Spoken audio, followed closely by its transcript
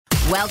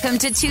Welcome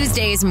to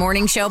Tuesday's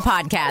Morning Show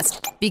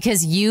podcast,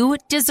 because you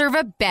deserve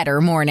a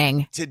better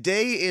morning.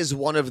 Today is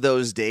one of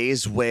those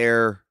days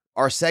where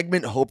our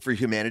segment Hope for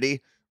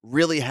Humanity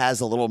really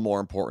has a little more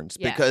importance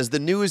because the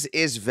news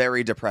is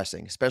very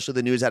depressing, especially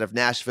the news out of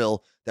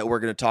Nashville that we're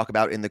going to talk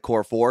about in the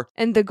Core 4.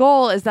 And the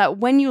goal is that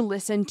when you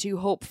listen to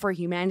Hope for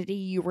Humanity,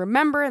 you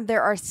remember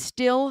there are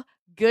still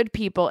good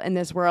people in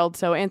this world.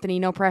 So, Anthony,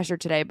 no pressure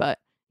today, but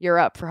you're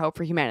up for Hope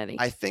for Humanity.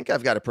 I think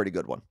I've got a pretty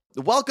good one.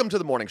 Welcome to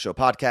the Morning Show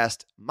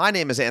podcast. My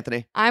name is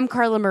Anthony. I'm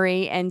Carla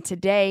Marie, and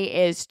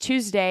today is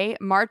Tuesday,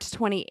 March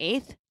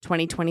 28th,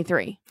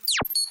 2023.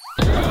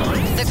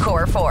 The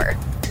Core 4.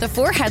 The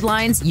 4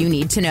 headlines you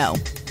need to know.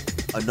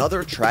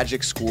 Another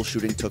tragic school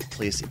shooting took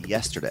place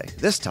yesterday.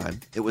 This time,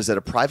 it was at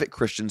a private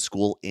Christian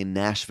school in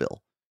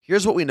Nashville.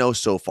 Here's what we know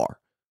so far.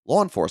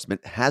 Law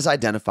enforcement has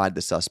identified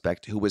the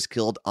suspect who was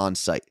killed on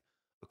site.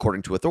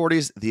 According to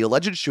authorities, the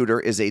alleged shooter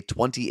is a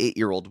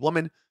 28-year-old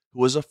woman who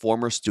was a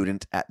former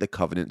student at the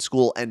Covenant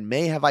School and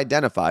may have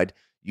identified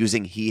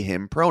using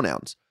he/him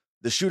pronouns.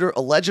 The shooter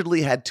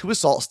allegedly had 2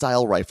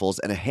 assault-style rifles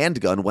and a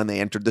handgun when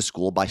they entered the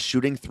school by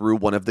shooting through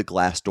one of the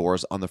glass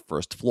doors on the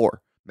first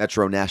floor.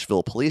 Metro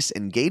Nashville police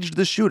engaged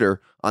the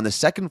shooter on the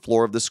second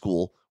floor of the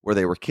school where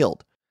they were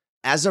killed.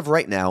 As of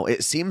right now,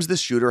 it seems the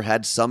shooter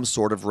had some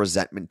sort of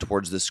resentment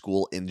towards the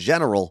school in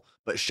general,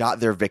 but shot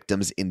their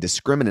victims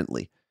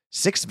indiscriminately.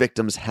 6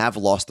 victims have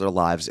lost their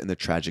lives in the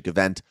tragic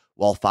event,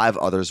 while 5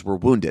 others were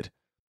wounded.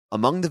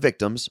 Among the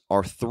victims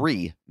are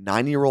 3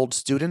 9-year-old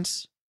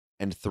students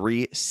and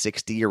 3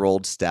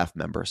 60-year-old staff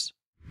members.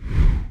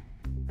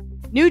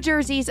 New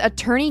Jersey's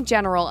Attorney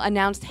General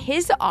announced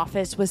his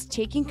office was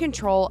taking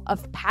control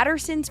of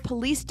Paterson's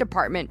police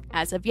department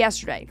as of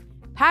yesterday.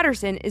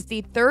 Paterson is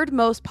the 3rd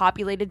most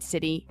populated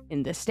city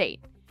in the state.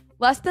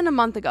 Less than a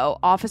month ago,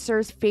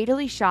 officers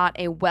fatally shot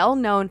a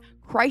well-known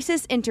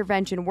crisis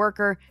intervention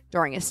worker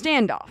during a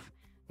standoff.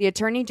 The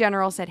Attorney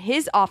General said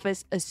his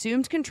office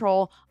assumed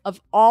control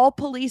of all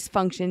police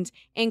functions,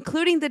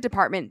 including the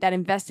department that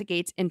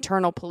investigates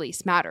internal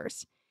police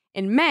matters.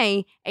 In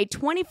May, a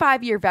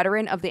 25-year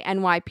veteran of the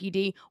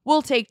NYPD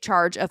will take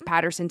charge of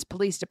Paterson's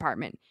police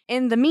department.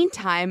 In the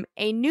meantime,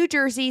 a New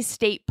Jersey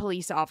state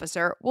police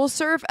officer will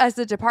serve as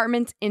the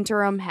department's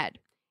interim head.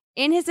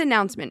 In his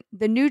announcement,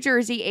 the New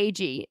Jersey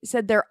AG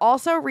said they're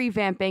also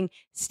revamping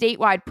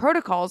statewide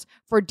protocols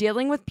for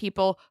dealing with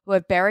people who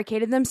have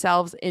barricaded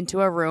themselves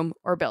into a room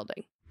or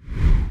building.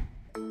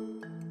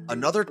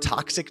 Another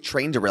toxic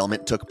train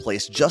derailment took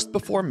place just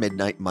before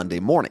midnight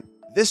Monday morning.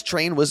 This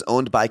train was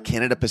owned by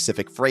Canada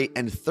Pacific Freight,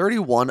 and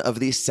 31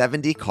 of the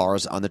 70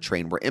 cars on the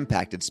train were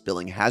impacted,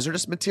 spilling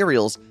hazardous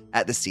materials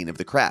at the scene of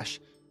the crash.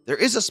 There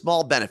is a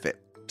small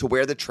benefit to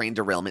where the train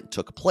derailment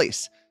took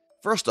place.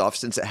 First off,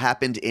 since it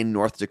happened in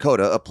North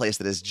Dakota, a place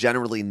that is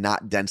generally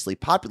not densely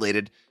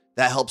populated,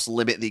 that helps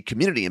limit the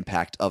community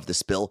impact of the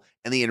spill,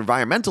 and the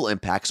environmental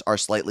impacts are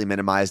slightly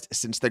minimized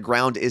since the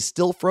ground is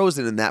still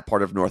frozen in that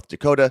part of North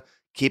Dakota,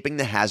 keeping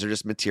the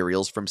hazardous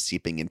materials from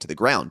seeping into the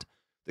ground.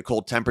 The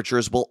cold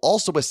temperatures will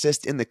also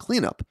assist in the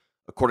cleanup.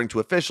 According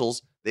to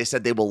officials, they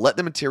said they will let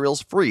the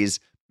materials freeze,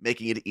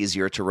 making it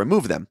easier to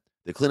remove them.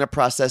 The cleanup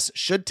process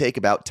should take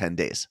about 10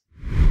 days.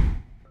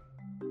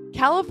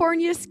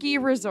 California ski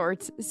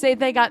resorts say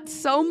they got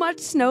so much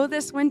snow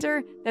this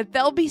winter that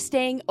they'll be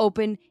staying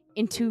open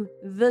into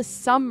the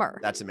summer.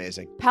 That's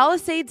amazing.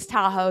 Palisades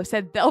Tahoe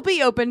said they'll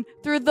be open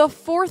through the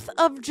 4th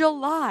of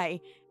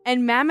July.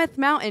 And Mammoth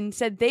Mountain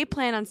said they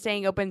plan on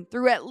staying open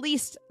through at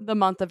least the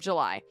month of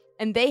July.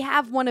 And they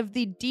have one of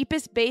the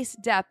deepest base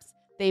depths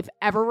they've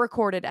ever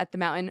recorded at the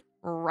mountain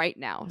right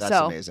now. That's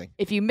amazing.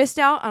 If you missed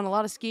out on a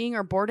lot of skiing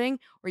or boarding,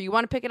 or you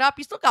want to pick it up,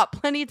 you still got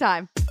plenty of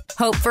time.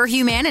 Hope for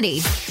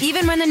Humanity.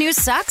 Even when the news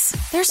sucks,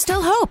 there's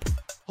still hope.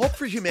 Hope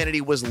for Humanity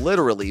was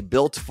literally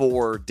built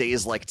for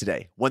days like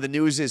today. When the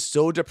news is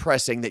so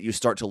depressing that you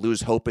start to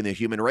lose hope in the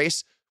human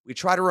race, we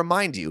try to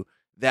remind you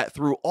that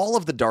through all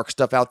of the dark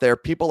stuff out there,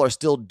 people are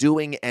still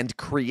doing and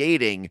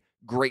creating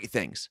great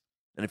things.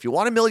 And if you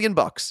want $1 million,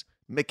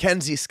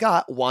 Mackenzie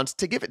Scott wants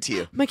to give it to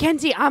you.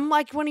 Mackenzie, I'm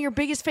like one of your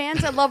biggest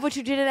fans. I love what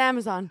you did at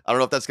Amazon. I don't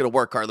know if that's going to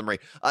work, Carla Marie.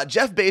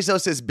 Jeff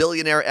Bezos'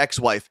 billionaire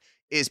ex-wife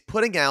is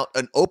putting out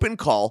an open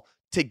call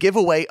to give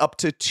away up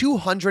to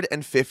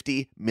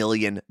 $250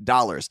 million.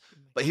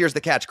 But here's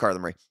the catch, Carla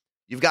Marie.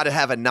 You've got to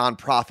have a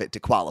nonprofit to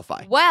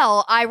qualify.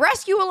 Well, I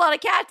rescue a lot of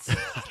cats.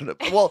 I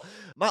don't know. Well,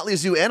 Motley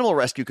Zoo Animal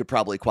Rescue could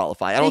probably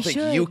qualify. I don't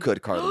think you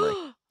could, Carla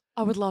Marie.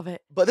 I would love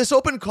it. But this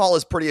open call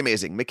is pretty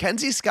amazing.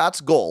 Mackenzie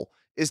Scott's goal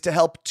is to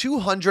help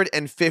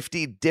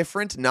 250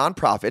 different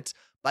nonprofits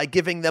by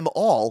giving them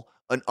all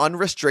an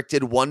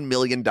unrestricted $1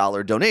 million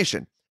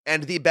donation.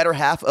 And the better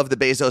half of the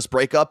Bezos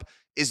breakup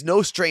is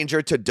no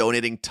stranger to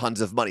donating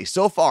tons of money.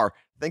 So far,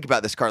 think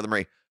about this, Carla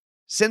Marie.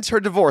 Since her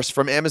divorce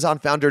from Amazon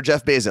founder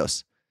Jeff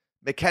Bezos,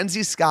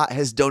 Mackenzie Scott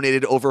has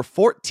donated over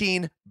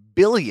 $14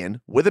 billion,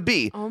 with a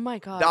B, oh my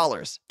God,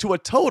 dollars to a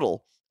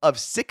total of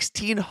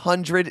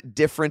 1,600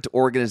 different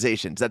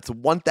organizations. That's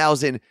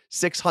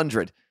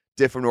 1,600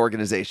 different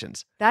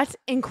organizations. That's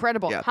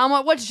incredible.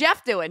 Yeah. What's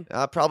Jeff doing?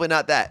 Probably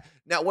not that.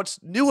 Now,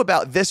 what's new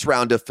about this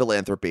round of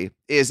philanthropy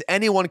is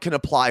anyone can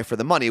apply for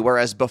the money,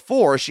 whereas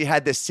before she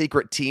had this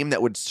secret team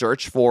that would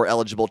search for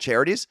eligible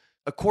charities.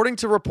 According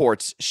to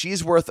reports,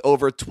 she's worth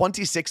over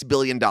 $26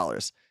 billion,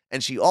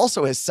 and she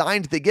also has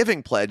signed the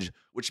Giving Pledge,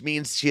 which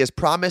means she has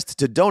promised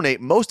to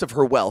donate most of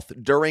her wealth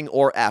during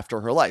or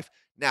after her life.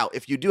 Now,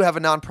 if you do have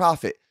a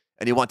nonprofit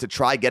and you want to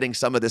try getting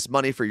some of this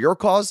money for your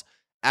cause,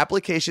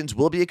 applications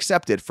will be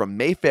accepted from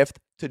May 5th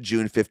to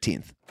June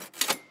 15th.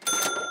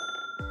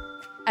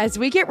 As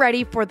we get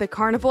ready for the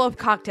Carnival of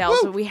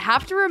Cocktails, we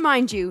have to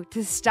remind you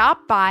to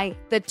stop by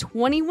the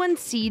 21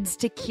 Seeds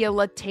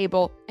Tequila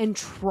table and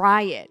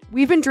try it.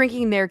 We've been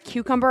drinking their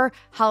cucumber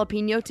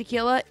jalapeno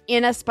tequila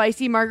in a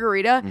spicy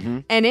margarita,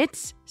 and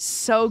it's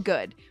so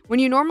good. When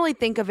you normally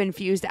think of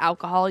infused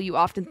alcohol, you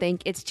often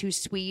think it's too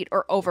sweet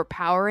or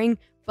overpowering,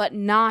 but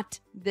not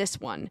this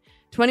one.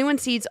 21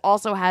 Seeds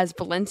also has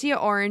Valencia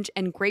orange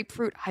and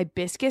grapefruit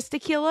hibiscus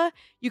tequila.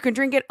 You can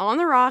drink it on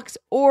the rocks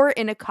or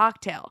in a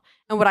cocktail.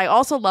 And what I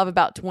also love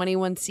about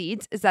 21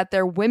 Seeds is that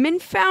they're women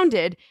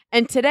founded.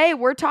 And today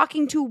we're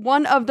talking to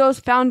one of those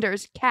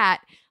founders, Kat,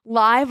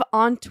 live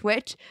on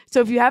Twitch.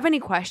 So if you have any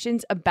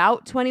questions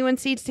about 21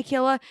 Seeds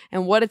Tequila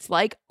and what it's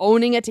like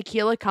owning a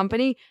tequila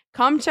company,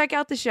 come check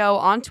out the show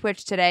on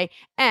Twitch today.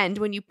 And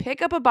when you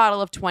pick up a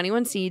bottle of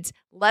 21 Seeds,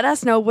 let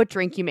us know what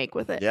drink you make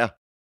with it. Yeah.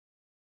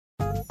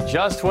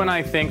 Just when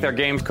I think their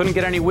games couldn't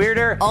get any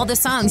weirder. All the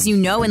songs you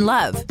know and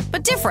love,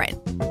 but different.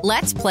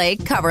 Let's play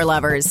Cover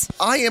Lovers.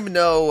 I am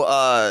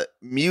no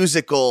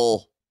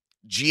musical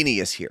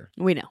genius here.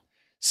 We know.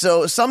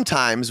 So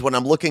sometimes when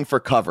I'm looking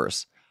for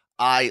covers,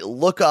 I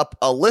look up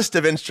a list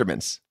of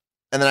instruments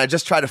and then I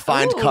just try to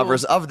find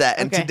covers of that.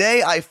 And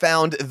today I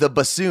found the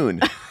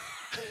bassoon,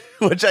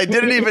 which I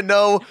didn't even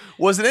know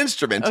was an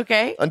instrument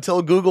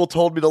until Google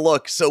told me to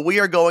look. So we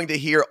are going to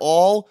hear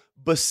all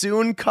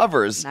bassoon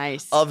covers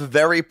of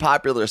very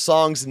popular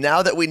songs.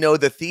 Now that we know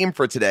the theme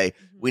for today,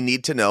 we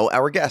need to know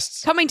our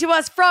guests. Coming to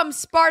us from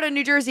Sparta,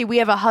 New Jersey, we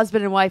have a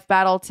husband and wife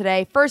battle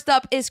today. First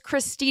up is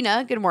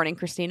Christina. Good morning,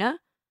 Christina.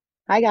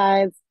 Hi,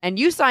 guys. And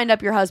you signed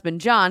up your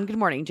husband, John. Good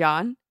morning,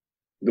 John.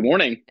 Good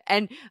morning.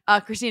 And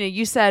Christina,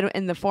 you said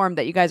in the forum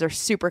that you guys are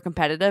super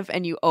competitive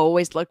and you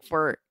always look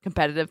for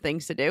competitive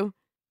things to do.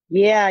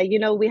 Yeah, you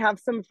know, we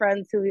have some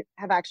friends who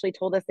have actually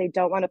told us they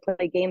don't want to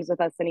play games with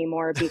us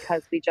anymore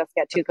because we just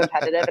get too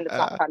competitive and it's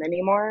not fun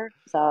anymore.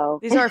 So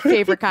these are our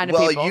favorite kind of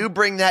people. Well, you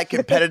bring that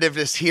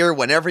competitiveness here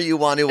whenever you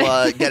want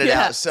to get it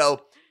out.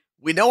 So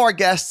we know our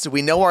guests.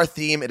 We know our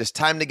theme. It is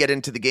time to get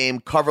into the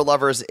game. Cover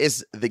Lovers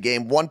is the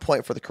game. 1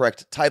 point for the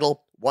correct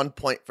title, 1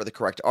 point for the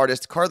correct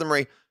artist. Carla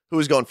Marie, who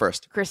is going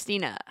first?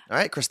 Christina. All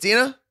right,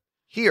 Christina,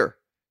 here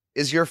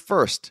is your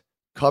first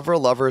Cover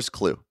Lovers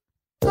clue.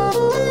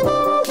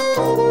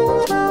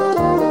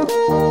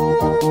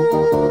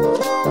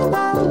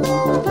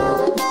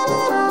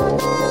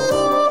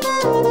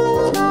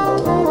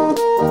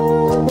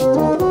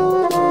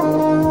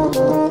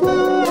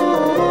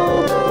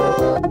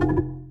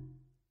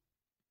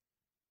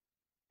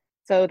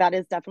 So that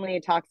is definitely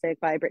Toxic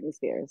by Britney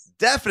Spears.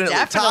 Definitely.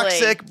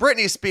 Toxic,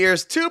 Britney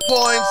Spears, 2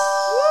 points.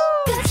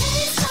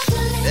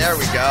 There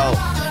we go.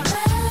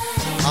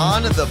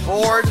 On the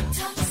board.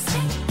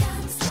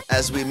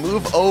 As we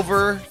move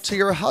over to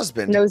your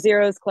husband. No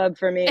zeros club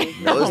for me.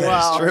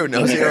 That's true.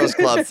 No zeros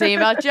club. Same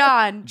about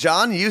John.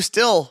 John, you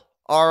still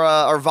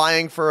are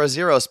vying for a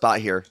zero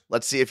spot here.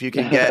 Let's see if you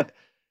can get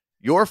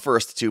your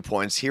first 2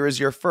 points. Here is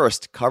your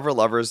first Cover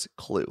Lovers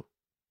clue.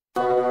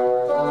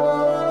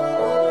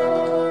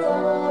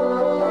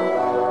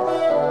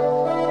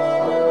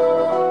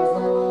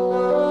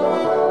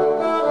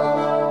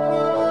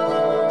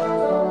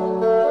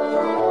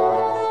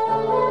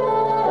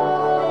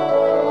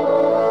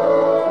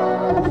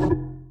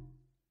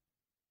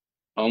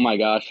 Oh my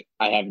gosh,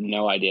 I have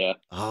no idea.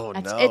 Oh,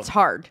 no. It's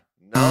hard.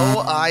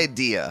 No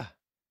idea.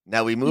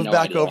 Now we move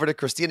back over to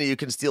Christina. You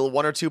can steal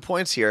 1 or 2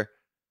 points here.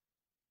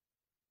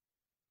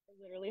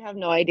 I literally have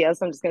no idea,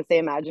 so I'm just going to say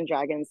Imagine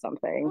Dragons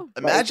something.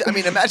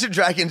 Imagine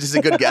Dragons is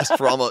a good guess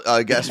for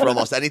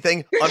almost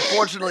anything.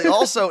 Unfortunately,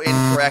 also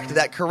incorrect.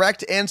 That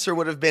correct answer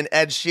would have been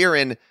Ed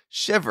Sheeran,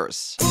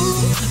 Shivers.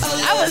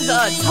 That was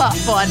a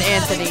tough one,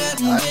 Anthony.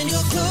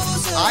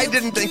 I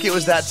didn't think it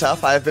was that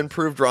tough. I have been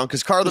proved wrong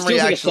because Carla Marie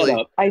actually.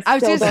 I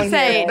was just going to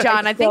say,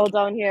 John, I think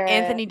don't hear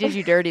Anthony did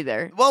you dirty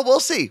there. Well, we'll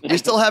see. We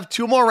still have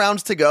 2 more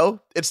rounds to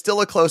go. It's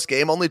still a close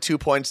game. Only 2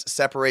 points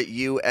separate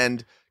you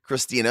and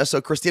Christina.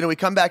 So, Christina, we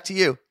come back to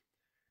you.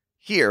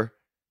 Here,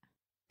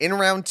 in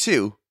round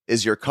 2,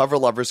 is your Cover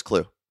Lovers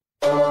clue.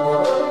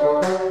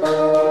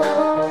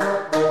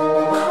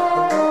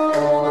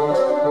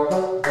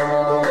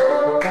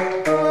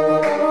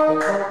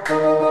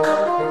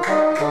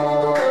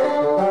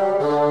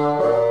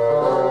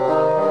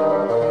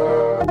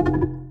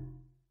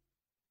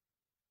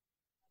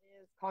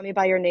 Call Me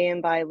By Your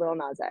Name by Lil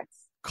Nas X.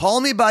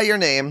 Call Me By Your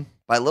Name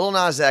by Lil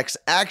Nas X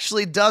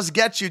actually does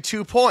get you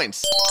 2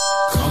 points.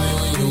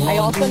 I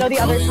also know the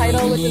other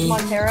title, which is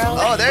Montero.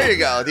 Oh, there you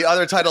go. The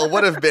other title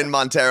would have been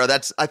Montero.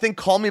 That's, I think,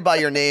 Call Me By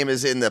Your Name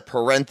is in the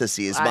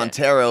parentheses.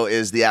 Montero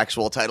is the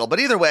actual title. But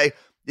either way,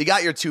 you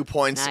got your 2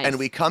 points, and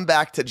we come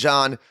back to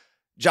John.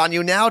 John,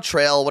 you now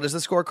trail. What is the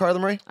score, Carla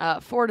Marie?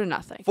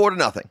 4-0.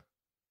 4-0.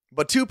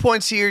 But 2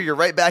 points here. You're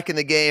right back in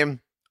the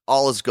game.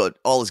 All is good.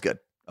 All is good.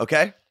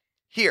 Okay?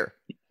 Here.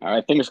 All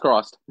right, fingers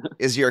crossed.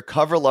 Is your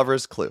cover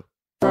lover's clue.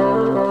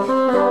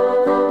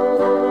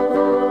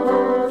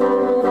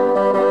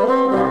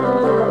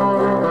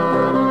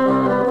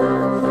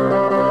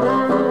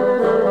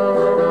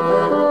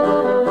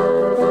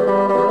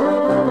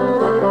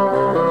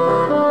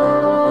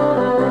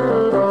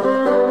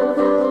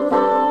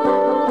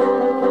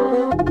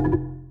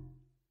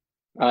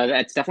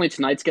 That's definitely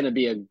tonight's going to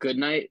be a good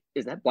night.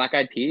 Is that Black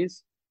Eyed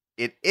Peas?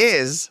 It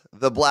is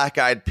the Black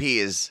Eyed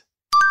Peas.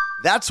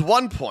 That's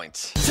 1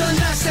 point.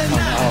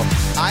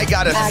 I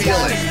got a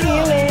feeling.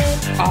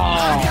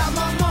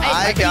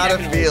 I got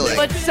a feeling.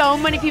 But so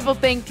many people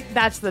think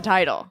that's the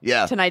title.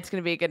 Yeah. Tonight's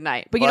going to be a good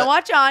night. But you know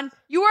what, John?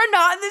 You are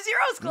not in the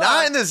Zeros Club.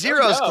 Not in the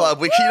Zeros Club.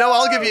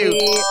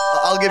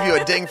 I'll give you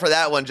a ding for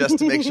that one just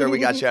to make sure we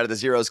got you out of the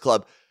Zeros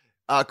Club.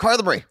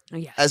 Carla Marie,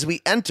 as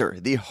we enter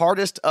the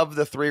hardest of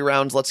the 3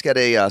 rounds, let's get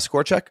a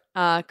score check.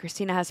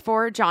 Christina has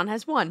 4. John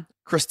has 1.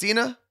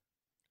 Christina,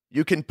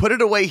 you can put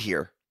it away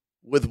here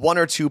with 1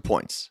 or 2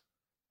 points.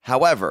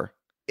 However,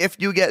 if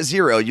you get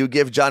 0, you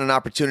give John an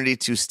opportunity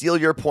to steal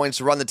your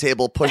points, run the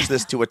table, push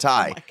this to a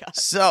tie. Oh my God.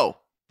 So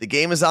the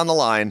game is on the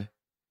line.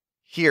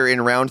 Here in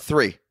round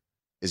 3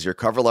 is your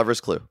cover lover's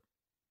clue.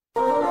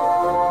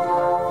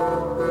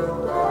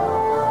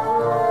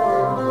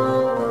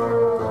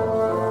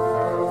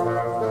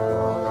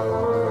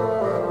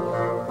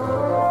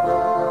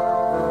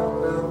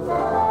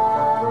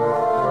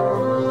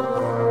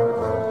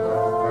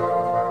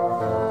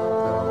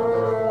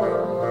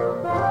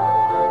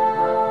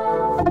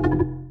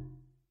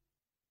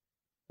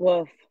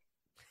 Woof.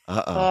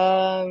 Uh-oh.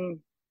 I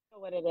know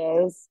what it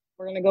is.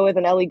 We're gonna go with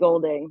an Ellie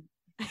Goulding.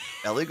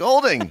 Ellie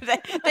Goulding.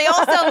 They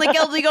all sound like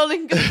Ellie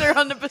Goulding because they're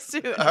on the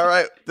bassoon. All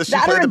right. Does she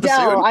That play or the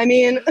Adele. bassoon? I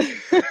mean,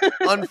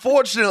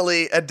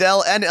 Unfortunately,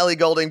 Adele and Ellie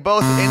Goulding,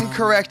 both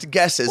incorrect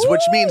guesses,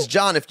 which means,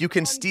 John, if you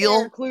can steal...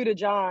 unfair clue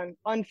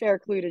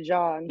to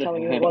John,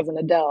 telling you it wasn't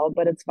Adele,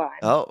 but it's fine.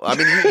 Oh, I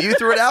mean, you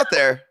threw it out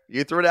there.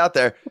 You threw it out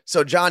there.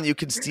 So, John, you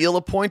can steal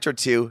a point or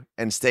 2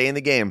 and stay in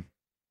the game.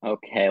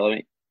 Okay, let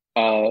me.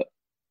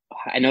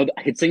 I know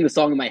I could sing the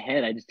song in my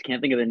head. I just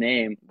can't think of the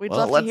name. We'd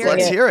Well, love to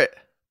let's hear hear it. it.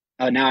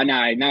 Oh, no, I'm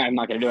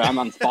not gonna do it. I'm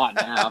on the spot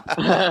now.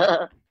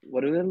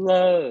 What do I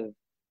love?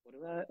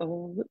 What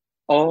do I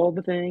all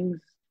the things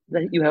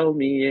that you held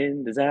me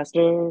in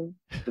disaster?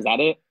 Is that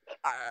it?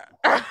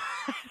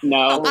 No,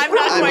 I'm not I quite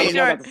don't know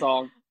sure. about the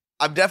song.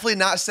 I'm definitely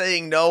not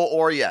saying no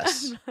or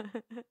yes.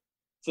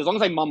 So as long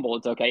as I mumble,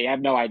 it's okay. I have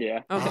no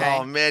idea. Okay.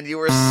 Oh, man, you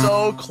were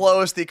so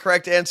close. The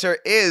correct answer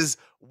is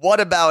What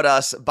About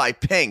Us by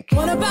Pink. Said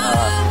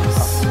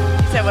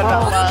what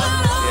about love?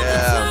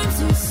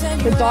 Yeah.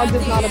 The dog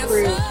does not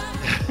approve.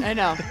 I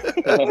know.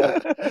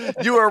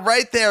 You were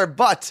right there,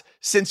 but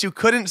since you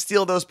couldn't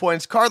steal those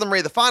points, Carla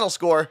Marie, the final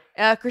score.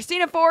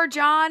 Christina 4,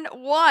 John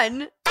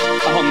 1.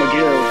 Oh my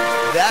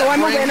god. That So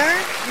I'm a brings- winner.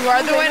 You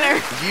are the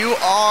winner. You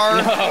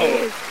are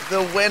No.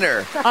 the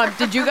winner.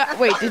 Did you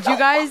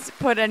guys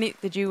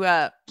did you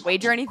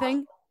wager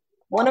anything?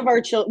 One of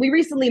our children, we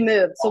recently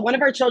moved, so one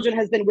of our children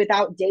has been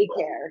without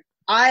daycare.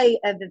 I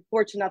have been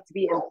fortunate enough to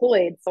be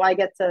employed, so I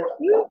get to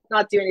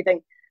not do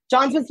anything.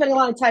 John's been spending a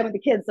lot of time with the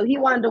kids, so he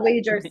wanted to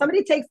wager.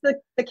 Somebody takes the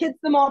kids to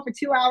the mall for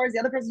 2 hours. The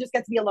other person just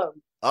gets to be alone.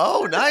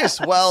 Oh, nice.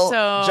 Well,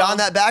 So- John,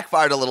 that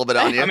backfired a little bit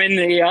on you. I'm in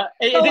the.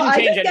 It So didn't I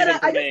change just anything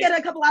for I just me. get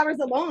a couple hours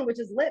alone, which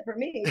is lit for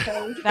me.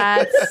 So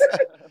That's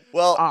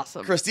Well,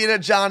 awesome. Christina,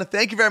 John,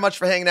 thank you very much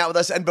for hanging out with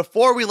us. And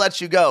before we let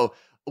you go,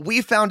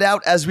 we found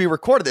out as we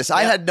recorded this,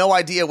 I had no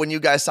idea when you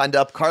guys signed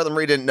up. Carla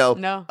Marie didn't know.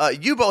 No.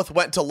 You both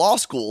went to law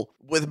school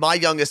with my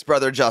youngest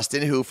brother,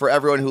 Justin, who, for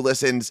everyone who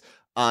listens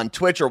on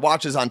Twitch or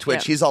watches on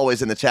Twitch, Yep. he's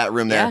always in the chat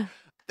room there. Yeah.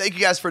 Thank you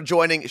guys for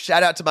joining.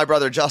 Shout out to my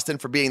brother, Justin,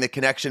 for being the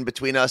connection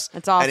between us.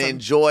 That's awesome. And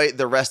enjoy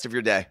the rest of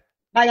your day.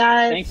 bye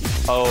guys. Thank you.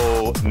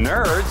 Oh,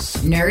 nerds.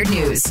 Nerd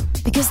news.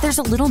 Because there's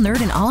a little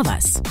nerd in all of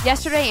us.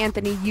 Yesterday,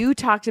 Anthony, you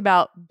talked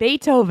about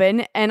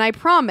Beethoven, and I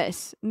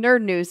promise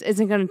Nerd News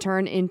isn't going to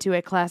turn into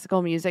a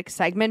classical music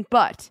segment,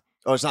 but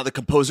Oh, it's not the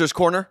composer's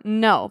corner?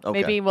 no,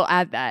 Okay. maybe we'll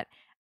add that.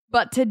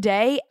 But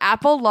today,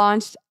 Apple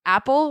launched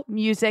Apple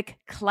Music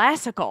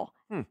Classical.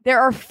 There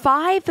are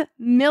 5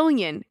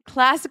 million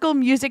classical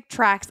music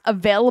tracks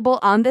available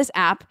on this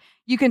app.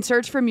 You can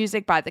search for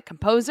music by the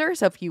composer.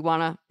 So if you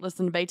want to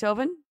listen to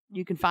Beethoven,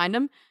 you can find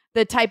them.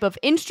 The type of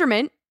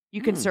instrument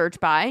you can search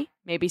by,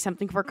 maybe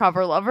something for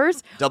cover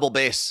lovers, Double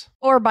bass.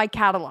 or by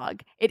catalog.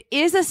 It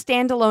is a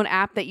standalone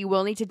app that you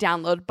will need to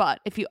download, but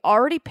if you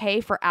already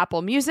pay for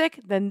Apple Music,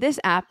 then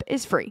this app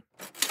is free.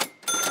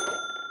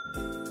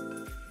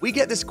 We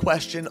get this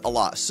question a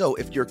lot. So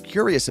if you're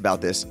curious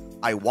about this,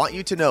 I want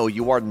you to know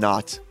you are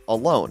not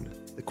alone.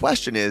 The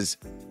question is,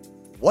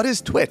 what is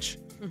Twitch?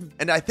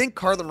 And I think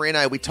Carla Marie and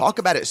I, we talk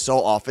about it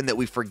so often that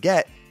we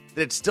forget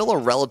that it's still a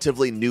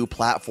relatively new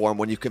platform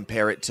when you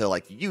compare it to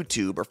like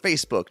YouTube or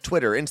Facebook,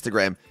 Twitter,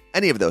 Instagram,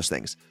 any of those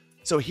things.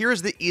 So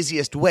here's the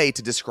easiest way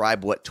to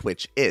describe what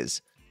Twitch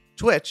is.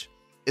 Twitch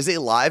is a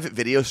live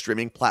video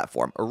streaming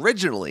platform.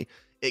 Originally,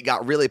 it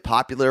got really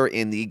popular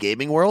in the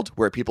gaming world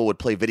where people would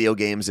play video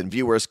games and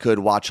viewers could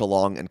watch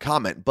along and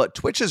comment. But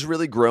Twitch has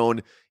really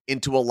grown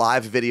into a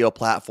live video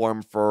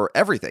platform for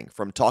everything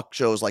from talk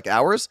shows like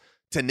ours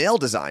to nail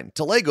design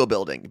to Lego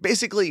building,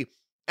 basically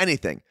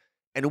anything.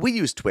 And we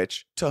use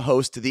Twitch to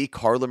host the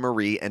Carla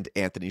Marie and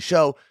Anthony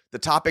show. The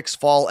topics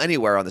fall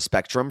anywhere on the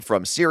spectrum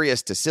from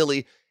serious to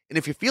silly. And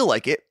if you feel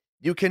like it,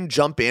 you can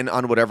jump in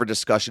on whatever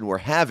discussion we're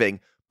having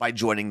by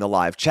joining the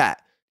live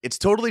chat. It's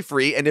totally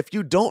free, and if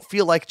you don't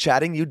feel like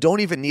chatting, you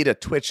don't even need a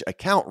Twitch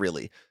account,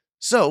 really.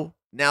 So,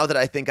 now that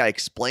I think I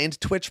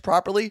explained Twitch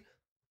properly,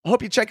 I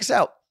hope you check us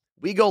out.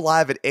 We go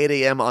live at 8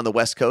 a.m. on the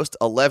West Coast,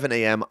 11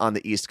 a.m. on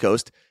the East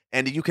Coast,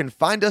 and you can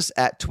find us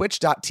at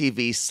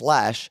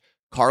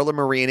twitch.tv/Carla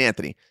Marie and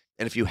Anthony.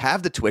 And if you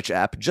have the Twitch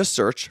app, just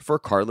search for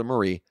Carla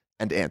Marie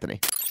and Anthony.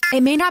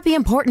 It may not be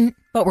important,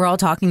 but we're all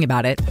talking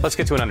about it. Let's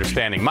get to an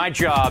understanding. My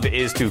job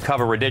is to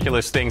cover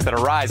ridiculous things that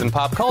arise in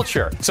pop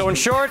culture. So in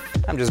short,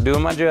 I'm just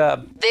doing my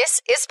job.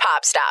 This is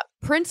Pop Stop.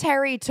 Prince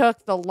Harry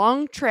took the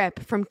long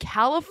trip from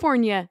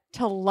California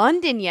to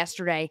London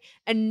yesterday,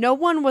 and no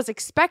one was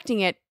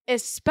expecting it,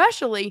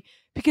 especially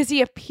because he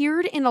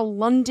appeared in a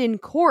London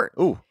court.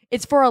 Ooh.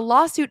 It's for a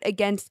lawsuit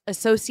against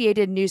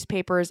Associated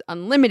Newspapers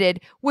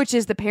Unlimited, which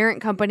is the parent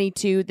company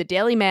to the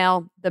Daily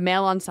Mail, the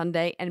Mail on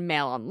Sunday, and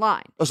Mail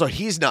Online. Oh, so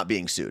he's not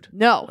being sued?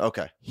 No.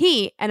 Okay.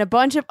 He and a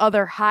bunch of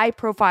other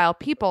high-profile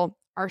people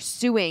are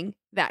suing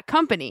that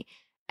company.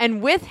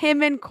 And with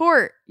him in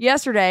court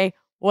yesterday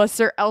was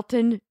Sir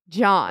Elton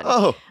John.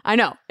 Oh. I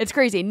know. It's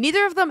crazy.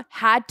 Neither of them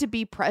had to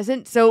be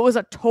present, so it was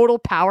a total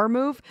power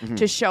move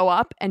to show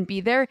up and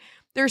be there.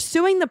 They're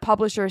suing the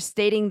publisher,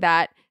 stating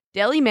that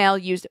Daily Mail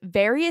used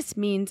various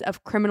means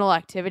of criminal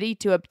activity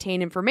to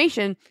obtain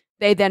information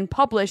they then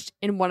published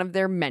in one of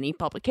their many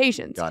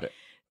publications. Got it.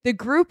 The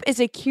group is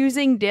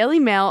accusing Daily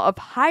Mail of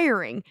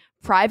hiring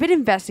private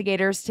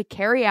investigators to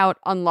carry out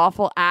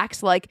unlawful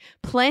acts like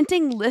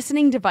planting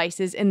listening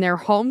devices in their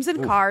homes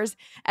and cars,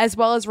 as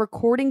well as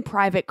recording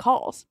private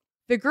calls.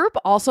 The group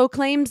also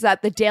claims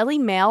that the Daily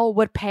Mail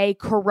would pay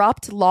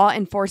corrupt law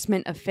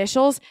enforcement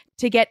officials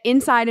to get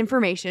inside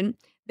information.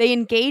 They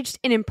engaged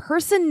in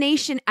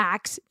impersonation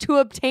acts to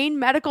obtain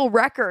medical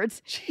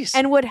records. Jeez.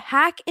 And would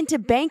hack into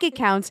bank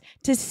accounts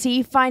to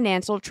see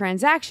financial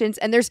transactions.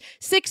 And there's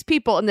 6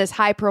 people in this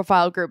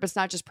high-profile group. It's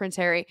not just Prince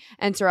Harry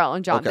and Sir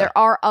Elton John. Okay. There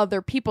are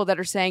other people that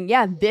are saying,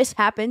 yeah, this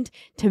happened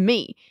to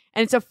me.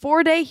 And it's a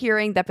 4-day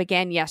hearing that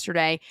began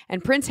yesterday.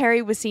 And Prince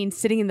Harry was seen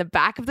sitting in the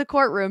back of the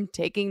courtroom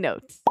taking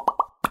notes.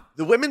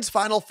 The women's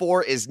Final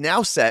Four is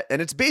now set,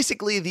 and it's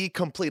basically the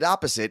complete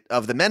opposite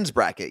of the men's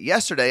bracket.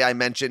 Yesterday, I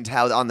mentioned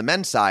how on the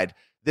men's side,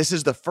 this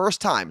is the first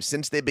time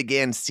since they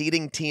began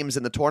seeding teams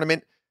in the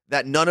tournament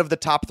that none of the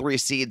top 3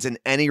 seeds in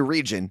any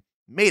region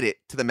made it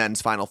to the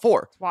men's Final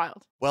Four. It's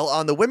wild. Well,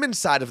 on the women's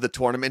side of the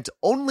tournament,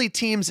 only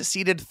teams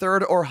seeded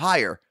 3rd or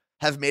higher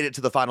have made it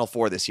to the Final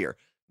Four this year.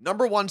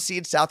 Number 1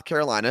 seed South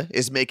Carolina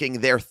is making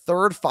their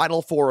 3rd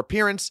Final Four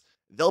appearance.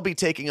 They'll be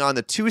taking on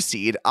the 2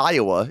 seed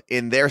Iowa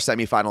in their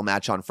semifinal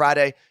match on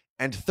Friday,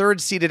 and 3rd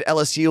seeded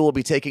LSU will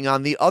be taking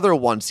on the other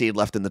 1 seed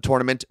left in the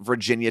tournament,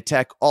 Virginia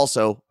Tech,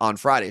 also on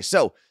Friday.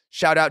 So,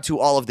 shout out to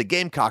all of the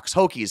Gamecocks,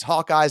 Hokies,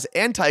 Hawkeyes,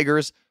 and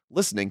Tigers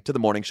listening to the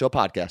Morning Show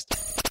podcast.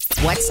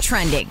 What's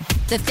trending?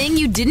 The thing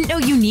you didn't know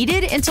you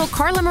needed until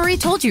Carla Marie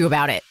told you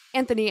about it.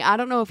 Anthony, I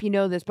don't know if you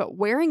know this, but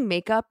wearing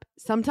makeup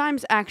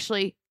sometimes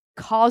actually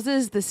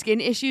causes the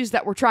skin issues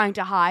that we're trying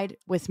to hide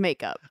with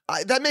makeup.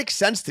 That makes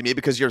sense to me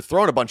because you're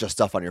throwing a bunch of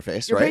stuff on your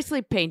face, You're right?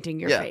 basically painting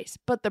your face.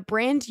 But the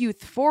brand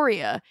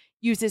Youthforia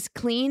uses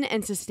clean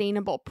and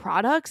sustainable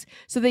products.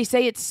 So they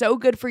say it's so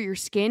good for your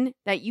skin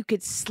that you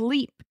could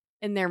sleep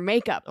in their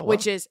makeup,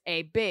 which is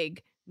a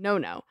big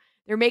no-no.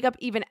 Their makeup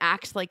even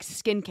acts like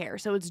skincare.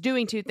 So it's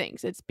doing 2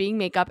 things. It's being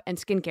makeup and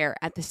skincare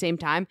at the same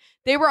time.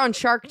 They were on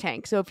Shark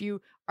Tank. So if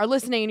you are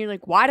listening and you're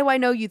like, why do I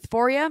know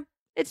Youthforia?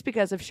 It's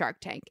because of Shark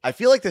Tank. I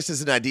feel like this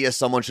is an idea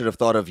someone should have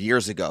thought of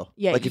years ago.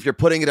 Yeah, like if you're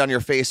putting it on your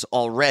face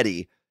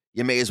already,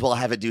 you may as well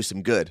have it do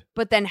some good.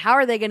 But then how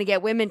are they going to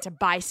get women to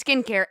buy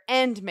skincare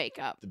and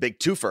makeup? The big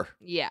twofer.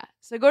 Yeah.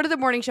 So go to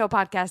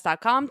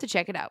themorningshowpodcast.com to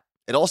check it out.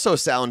 It also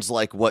sounds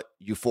like what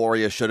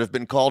Euphoria should have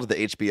been called, the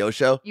HBO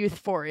show.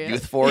 Youthforia.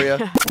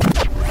 Youthforia.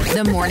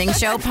 The Morning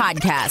Show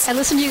podcast. I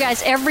listen to you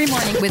guys every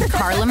morning with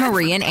Carla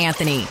Marie and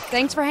Anthony.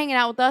 Thanks for hanging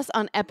out with us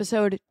on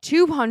episode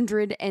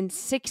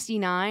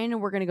 269.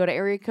 We're going to go to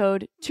area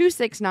code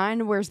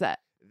 269. Where's that?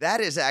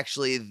 That is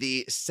actually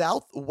the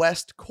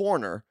southwest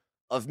corner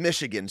of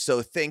Michigan.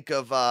 So think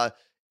of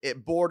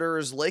it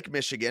borders Lake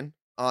Michigan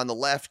on the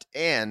left,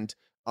 and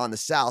on the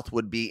south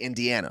would be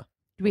Indiana.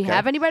 Do we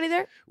have anybody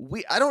there?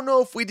 I don't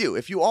know if we do.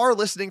 If you are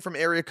listening from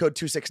area code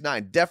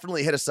 269,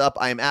 definitely hit us up.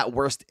 I am at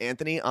Worst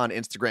Anthony on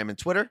Instagram and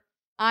Twitter.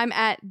 I'm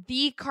at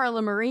the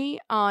Carla Marie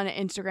on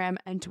Instagram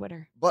and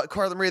Twitter. But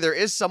Carla Marie, there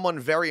is someone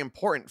very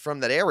important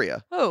from that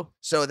area. Oh.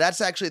 So that's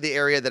actually the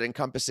area that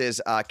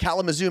encompasses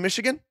Kalamazoo,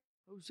 Michigan.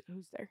 Who's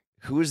there?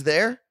 Who's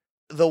there?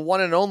 The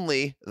one and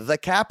only, the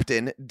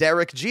captain,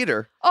 Derek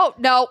Jeter. Oh,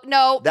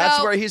 no.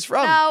 That's where he's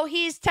from. No,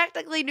 he's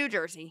technically New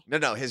Jersey.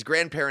 No. His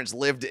grandparents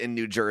lived in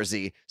New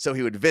Jersey, so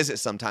he would visit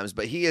sometimes.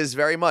 But he is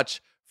very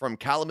much from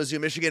Kalamazoo,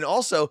 Michigan.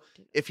 Also,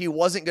 if he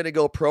wasn't going to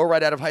go pro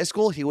right out of high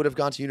school, he would have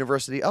gone to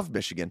University of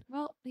Michigan.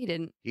 Well, he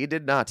didn't. He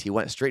did not. He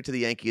went straight to the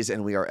Yankees,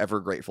 and we are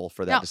ever grateful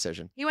for that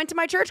decision. He went to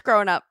my church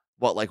growing up.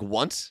 What, like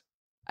once?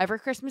 Every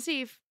Christmas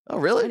Eve. Oh,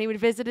 really? And he would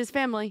visit his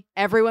family.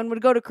 Everyone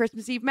would go to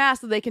Christmas Eve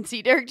Mass so they can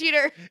see Derek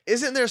Jeter.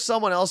 Isn't there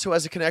someone else who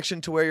has a connection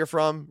to where you're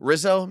from?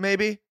 Rizzo,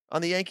 maybe,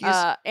 on the Yankees?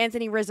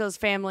 Anthony Rizzo's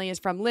family is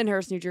from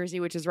Lyndhurst, New Jersey,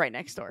 which is right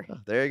next door. Oh,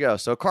 there you go.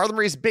 So Carla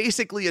Marie's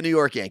basically a New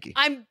York Yankee.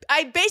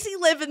 I basically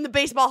live in the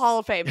Baseball Hall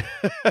of Fame.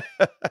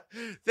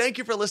 Thank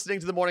you for listening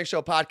to the Morning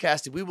Show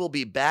podcast. We will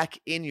be back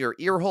in your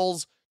ear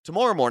holes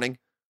tomorrow morning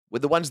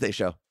with the Wednesday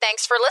Show.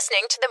 Thanks for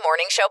listening to the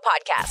Morning Show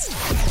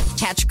podcast.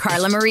 Catch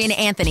Carla Marie and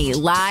Anthony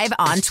live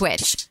on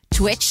Twitch.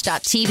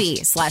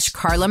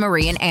 Twitch.tv/Carla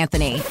Marie and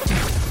Anthony.